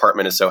art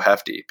department is so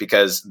hefty,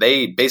 because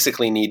they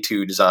basically need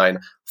to design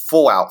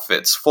full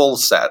outfits, full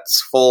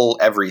sets, full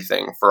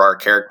everything for our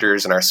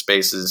characters and our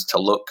spaces to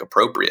look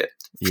appropriate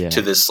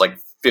to this like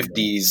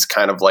 50s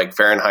kind of like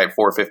Fahrenheit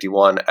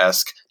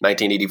 451-esque,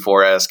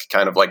 1984-esque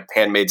kind of like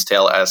Handmaid's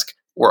Tale-esque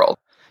world.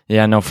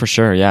 Yeah, no, for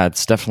sure. Yeah,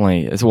 it's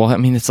definitely, it's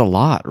a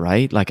lot,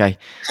 right? Like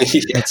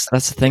that's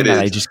the thing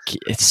that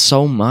it's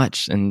so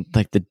much, and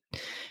like the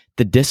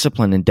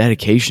discipline and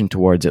dedication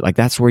towards it, like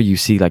that's where you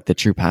see like the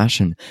true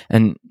passion.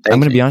 And I'm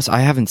going to be honest,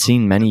 I haven't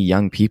seen many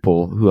young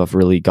people who have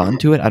really gone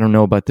to it. I don't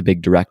know about the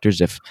big directors,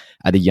 if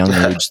at a young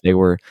age they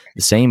were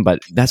the same, but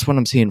that's what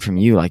I'm seeing from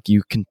you. Like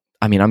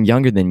I mean, I'm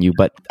younger than you,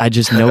 but I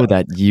just know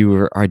that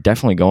you are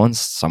definitely going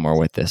somewhere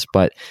with this.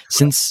 But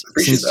since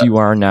you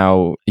are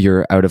now,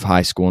 you're out of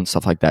high school and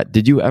stuff like that,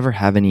 did you ever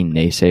have any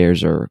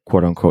naysayers or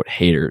quote unquote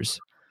haters?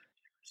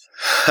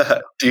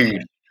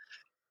 Dude.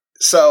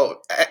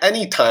 So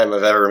any time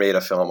I've ever made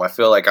a film, I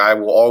feel like I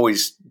will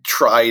always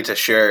try to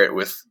share it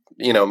with,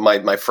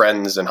 my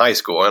friends in high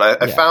school. And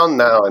I found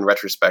now in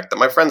retrospect that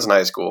my friends in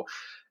high school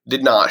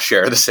did not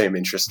share the same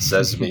interests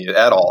as me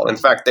at all. In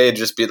fact, they'd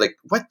just be like,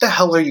 what the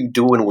hell are you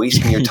doing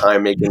wasting your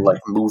time making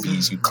like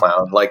movies, you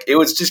clown? Like, it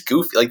was just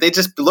goofy. Like, they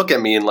just look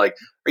at me and like,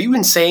 are you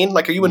insane?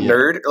 Like, are you a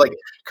nerd? Like,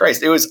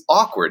 Christ, it was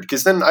awkward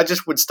because then I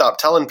just would stop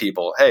telling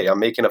people, hey, I'm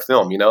making a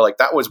film, like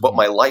that was what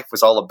my life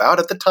was all about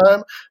at the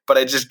time, but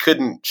I just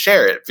couldn't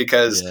share it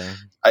because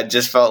I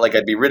just felt like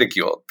I'd be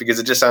ridiculed because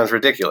it just sounds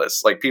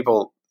ridiculous. Like,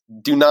 people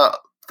do not,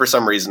 for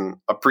some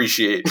reason,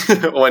 appreciate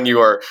when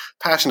you are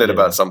passionate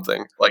about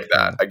something like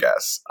that, I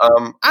guess.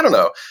 I don't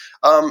know.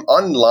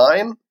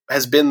 Online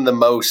has been the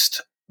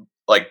most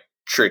like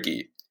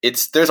tricky.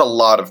 There's a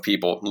lot of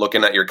people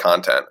looking at your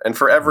content, and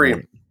for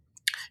every,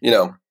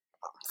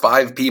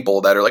 5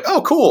 people that are like,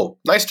 oh, cool,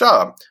 nice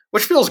job,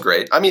 which feels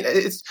great. I mean,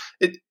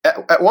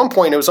 at one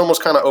point it was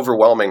almost kind of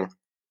overwhelming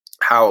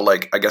how,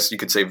 like, I guess you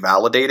could say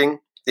validating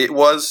it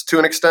was to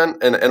an extent.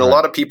 And a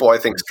lot of people, I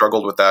think,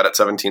 struggled with that at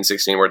 17,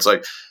 16, where it's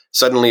like,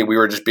 suddenly we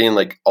were just being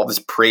like, all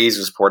this praise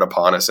was poured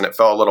upon us and it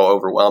felt a little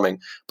overwhelming.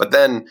 But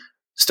then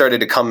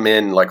started to come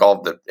in like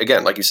all the,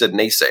 again, like you said,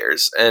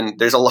 naysayers. And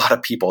there's a lot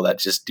of people that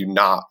just do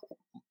not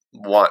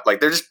want,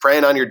 like, they're just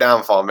preying on your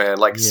downfall, man.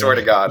 Like, swear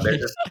to God, they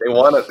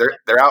want to,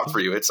 they're out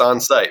for you. It's on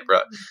site, bro.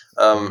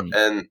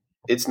 And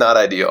it's not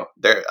ideal.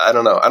 I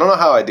don't know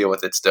how I deal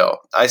with it still.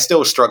 I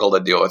still struggle to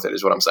deal with it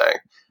is what I'm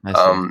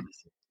saying.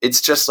 It's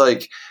just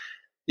like,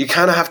 you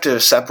kind of have to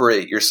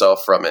separate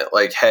yourself from it.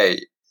 Like, hey,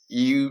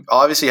 you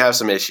obviously have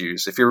some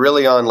issues. If you're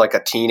really on like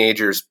a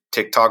teenager's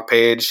TikTok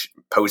page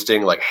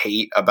posting like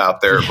hate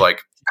about their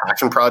like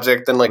passion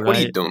project, then like, what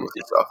are you doing with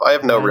yourself? I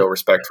have no real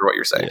respect for what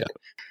you're saying.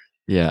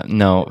 Yeah,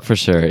 no, for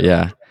sure.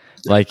 Yeah.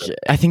 Like,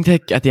 I think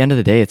that at the end of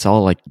the day, it's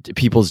all like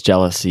people's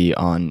jealousy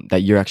on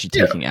that you're actually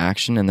taking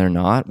action and they're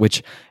not,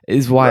 which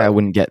is why I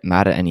wouldn't get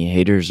mad at any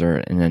haters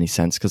or in any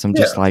sense. Cause I'm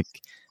just like,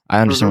 I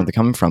understand where they're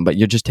coming from, but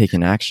you're just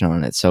taking action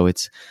on it. So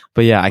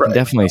but yeah, I can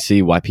definitely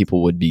see why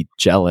people would be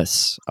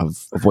jealous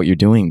of what you're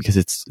doing because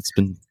it's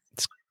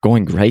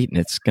going great and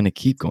it's going to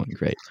keep going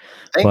great.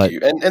 Thank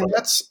you. And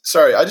that's,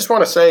 sorry, I just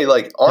want to say,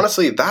 like,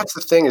 honestly, that's the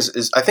thing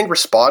is I think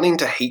responding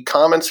to hate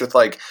comments with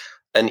like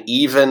an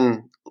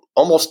even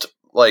almost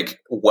like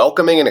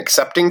welcoming and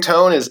accepting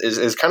tone is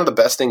kind of the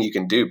best thing you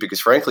can do,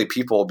 because frankly,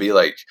 people will be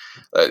like,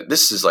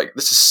 this is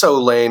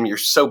so lame. You're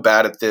so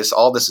bad at this.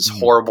 All this is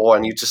horrible.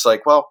 And you just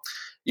like, well,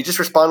 you just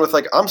respond with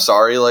like, I'm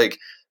sorry, like,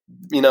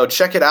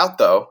 check it out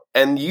though.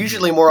 And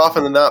usually more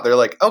often than not, they're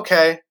like,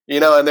 okay,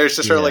 and there's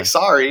just sort of like,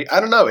 sorry, I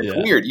don't know. It's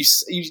weird. You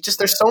just,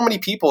 there's so many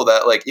people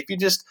that like, if you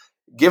just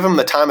give them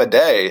the time of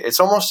day, it's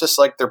almost just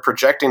like they're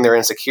projecting their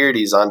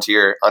insecurities onto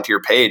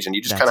your page. And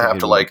you just kind of have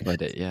to like,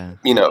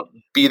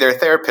 be their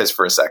therapist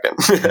for a second.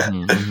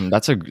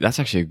 That's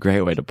actually a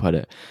great way to put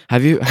it.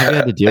 Have you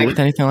had to deal with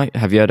anything like,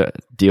 have you had to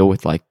deal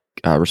with like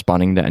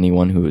responding to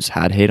anyone who's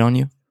had hate on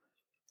you?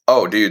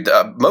 Oh, dude.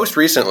 Most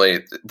recently,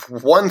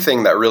 one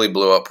thing that really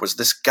blew up was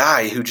this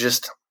guy who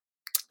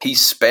he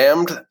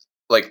spammed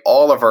like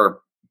all of our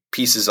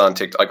pieces on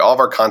TikTok, like all of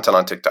our content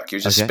on TikTok. He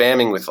was just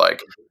spamming with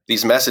like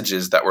these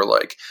messages that were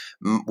like,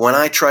 when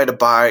I tried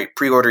to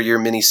pre-order your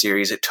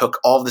miniseries, it took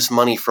all this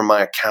money from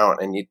my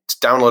account and you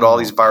download all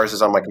these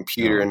viruses on my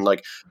computer. And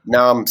like,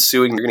 now I'm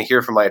suing. You're going to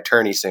hear from my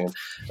attorney soon.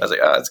 I was like,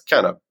 it's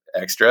kind of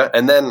extra.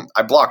 And then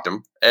I blocked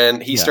him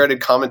and he started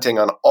commenting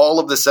on all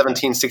of the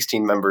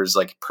 1716 members,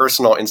 like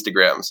personal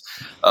Instagrams,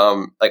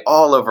 like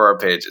all over our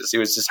pages. He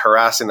was just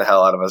harassing the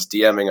hell out of us,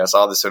 DMing us,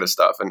 all this sort of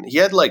stuff. And he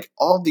had like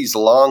all of these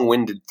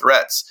long-winded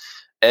threats.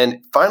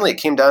 And finally it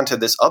came down to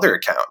this other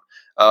account,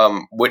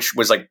 which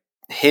was like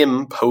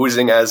him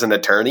posing as an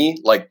attorney,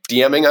 like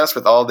DMing us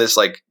with all this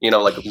like,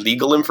 like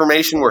legal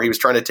information where he was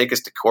trying to take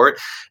us to court.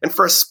 And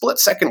for a split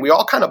second, we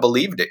all kind of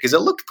believed it because it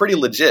looked pretty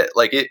legit.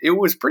 Like it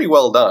was pretty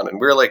well done. And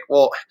we were like,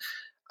 well,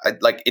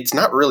 it's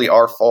not really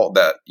our fault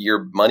that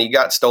your money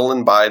got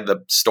stolen by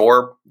the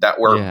store that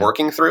we're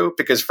working through,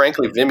 because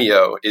frankly,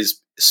 Vimeo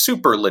is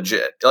super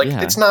legit. Like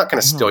it's not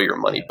going to steal your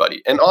money,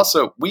 buddy. And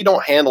also we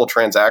don't handle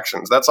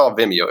transactions. That's all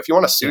Vimeo. If you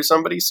want to sue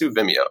somebody, sue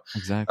Vimeo.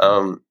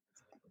 Exactly.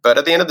 But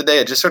at the end of the day,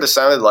 it just sort of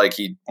sounded like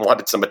he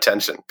wanted some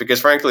attention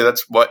because, frankly,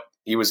 that's what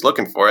he was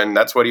looking for and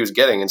that's what he was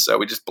getting. And so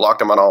we just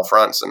blocked him on all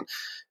fronts and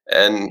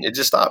it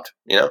just stopped.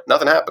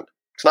 Nothing happened.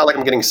 It's not like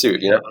I'm getting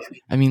sued,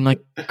 I mean, like,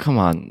 come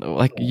on.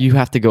 Like, you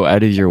have to go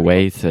out of your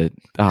way to,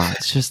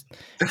 it's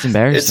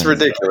embarrassing. It's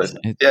ridiculous.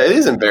 It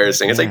is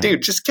embarrassing. It's like,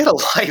 dude, just get a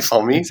life,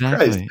 homie.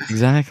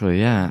 Exactly.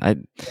 Yeah.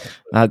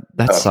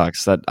 That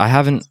sucks. That I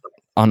haven't,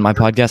 on my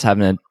podcast,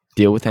 haven't had to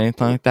deal with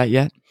anything like that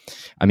yet.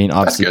 I mean,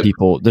 obviously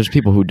there's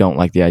people who don't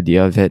like the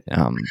idea of it,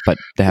 but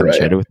they haven't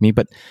shared it with me.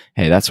 But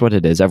hey, that's what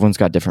it is. Everyone's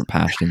got different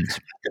passions.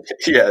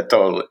 Yeah,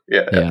 totally.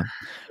 Yeah.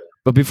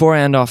 But before I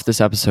end off this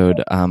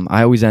episode,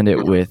 I always end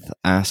it with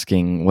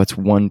asking, what's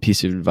one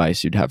piece of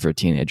advice you'd have for a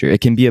teenager?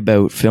 It can be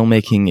about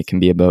filmmaking. It can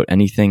be about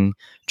anything.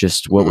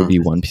 Just what would be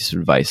one piece of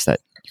advice that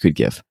you could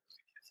give?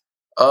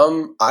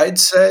 I'd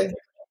say,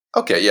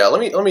 okay, yeah,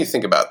 let me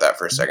think about that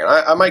for a second.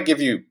 I might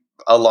give you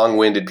a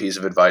long-winded piece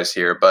of advice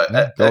here, but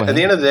at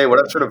the end of the day, what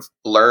I've sort of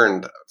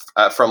learned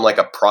from like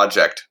a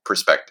project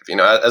perspective,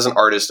 as an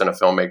artist and a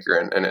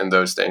filmmaker and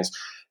those things,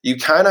 you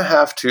kind of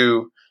have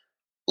to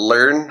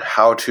learn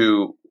how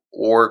to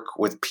work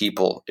with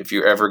people if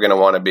you're ever going to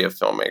want to be a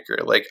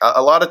filmmaker. Like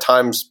a lot of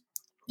times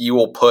you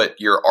will put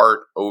your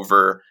art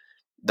over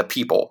the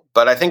people,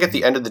 but I think at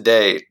the end of the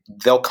day,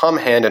 they'll come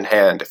hand in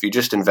hand if you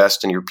just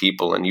invest in your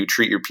people and you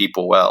treat your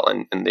people well,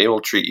 and they will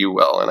treat you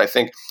well. And I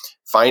think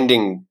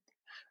finding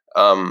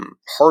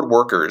hard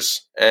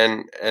workers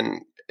and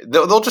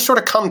they'll just sort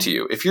of come to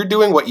you. If you're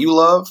doing what you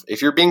love,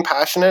 if you're being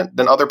passionate,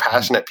 then other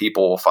passionate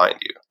people will find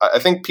you. I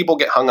think people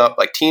get hung up,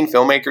 like teen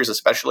filmmakers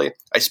especially,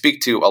 I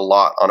speak to a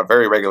lot on a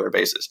very regular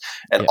basis.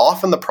 And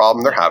often the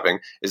problem they're having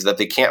is that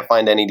they can't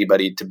find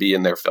anybody to be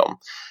in their film,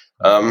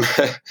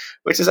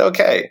 which is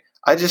okay.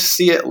 I just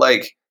see it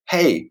like,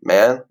 hey,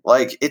 man,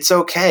 like it's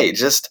okay.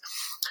 Just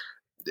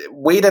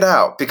wait it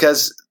out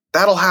because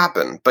that'll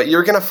happen. But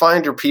you're going to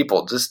find your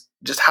people.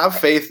 Just have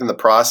faith in the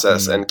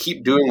process and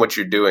keep doing what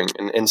you're doing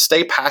and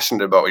stay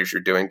passionate about what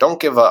you're doing. Don't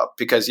give up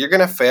because you're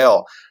going to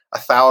fail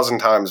 1,000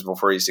 times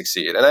before you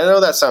succeed. And I know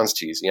that sounds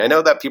cheesy. I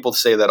know that people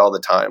say that all the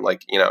time,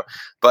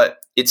 but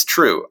it's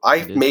true.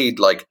 I've made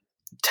like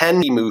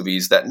 10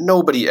 movies that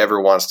nobody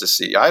ever wants to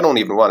see. I don't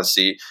even want to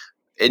see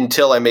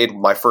until I made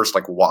my first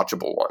like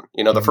watchable one.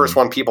 The first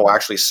one people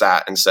actually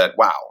sat and said,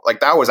 wow,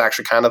 like that was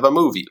actually kind of a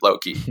movie,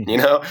 low-key,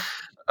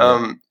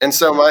 And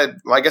so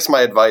I guess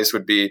my advice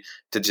would be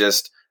to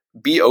just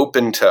be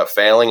open to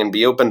failing and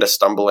be open to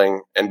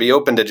stumbling and be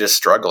open to just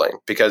struggling,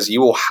 because you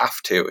will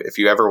have to if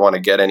you ever want to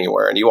get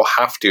anywhere, and you will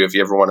have to if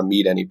you ever want to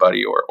meet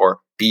anybody or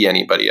be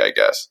anybody, I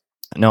guess.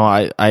 No,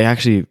 I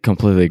actually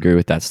completely agree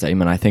with that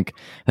statement. I think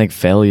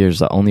failure is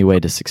the only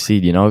way to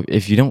succeed.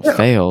 If you don't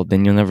fail,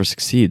 then you'll never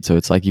succeed. So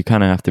it's like you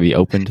kind of have to be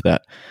open to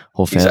that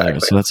whole failure.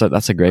 Exactly. So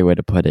that's a great way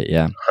to put it.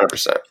 Yeah,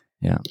 100%.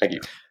 Yeah. Thank you.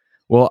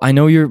 Well, I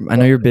know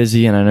you're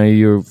busy, and I know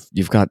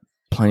you've got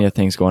plenty of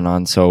things going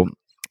on. So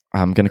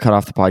I'm going to cut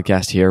off the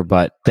podcast here,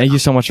 but thank you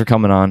so much for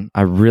coming on.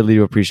 I really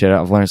do appreciate it.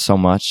 I've learned so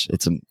much.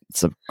 It's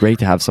great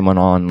to have someone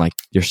on like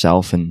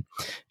yourself and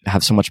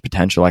have so much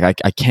potential.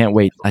 Like I can't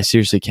wait. I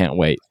seriously can't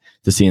wait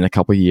to see in a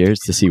couple of years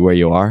to see where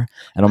you are.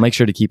 And I'll make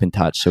sure to keep in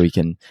touch so I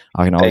can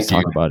always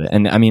talk about it.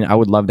 And I mean, I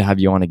would love to have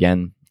you on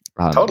again.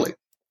 Totally.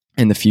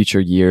 In the future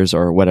years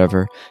or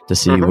whatever to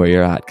see where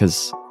you're at.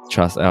 Cause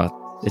trust,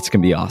 it's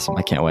going to be awesome.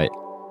 I can't wait.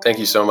 Thank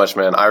you so much,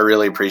 man. I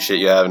really appreciate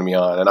you having me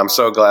on. And I'm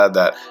so glad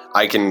that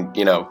I can,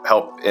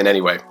 help in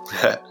any way.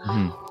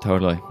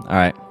 Totally. All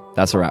right.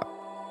 That's a wrap.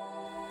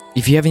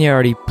 If you haven't yet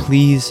already,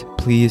 please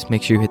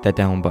make sure you hit that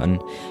down button.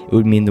 It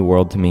would mean the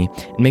world to me.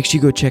 And make sure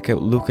you go check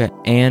out Luca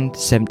and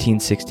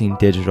 1716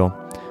 Digital.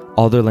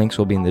 All their links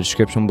will be in the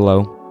description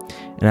below.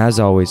 And as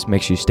always,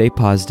 make sure you stay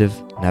positive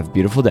and have a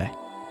beautiful day.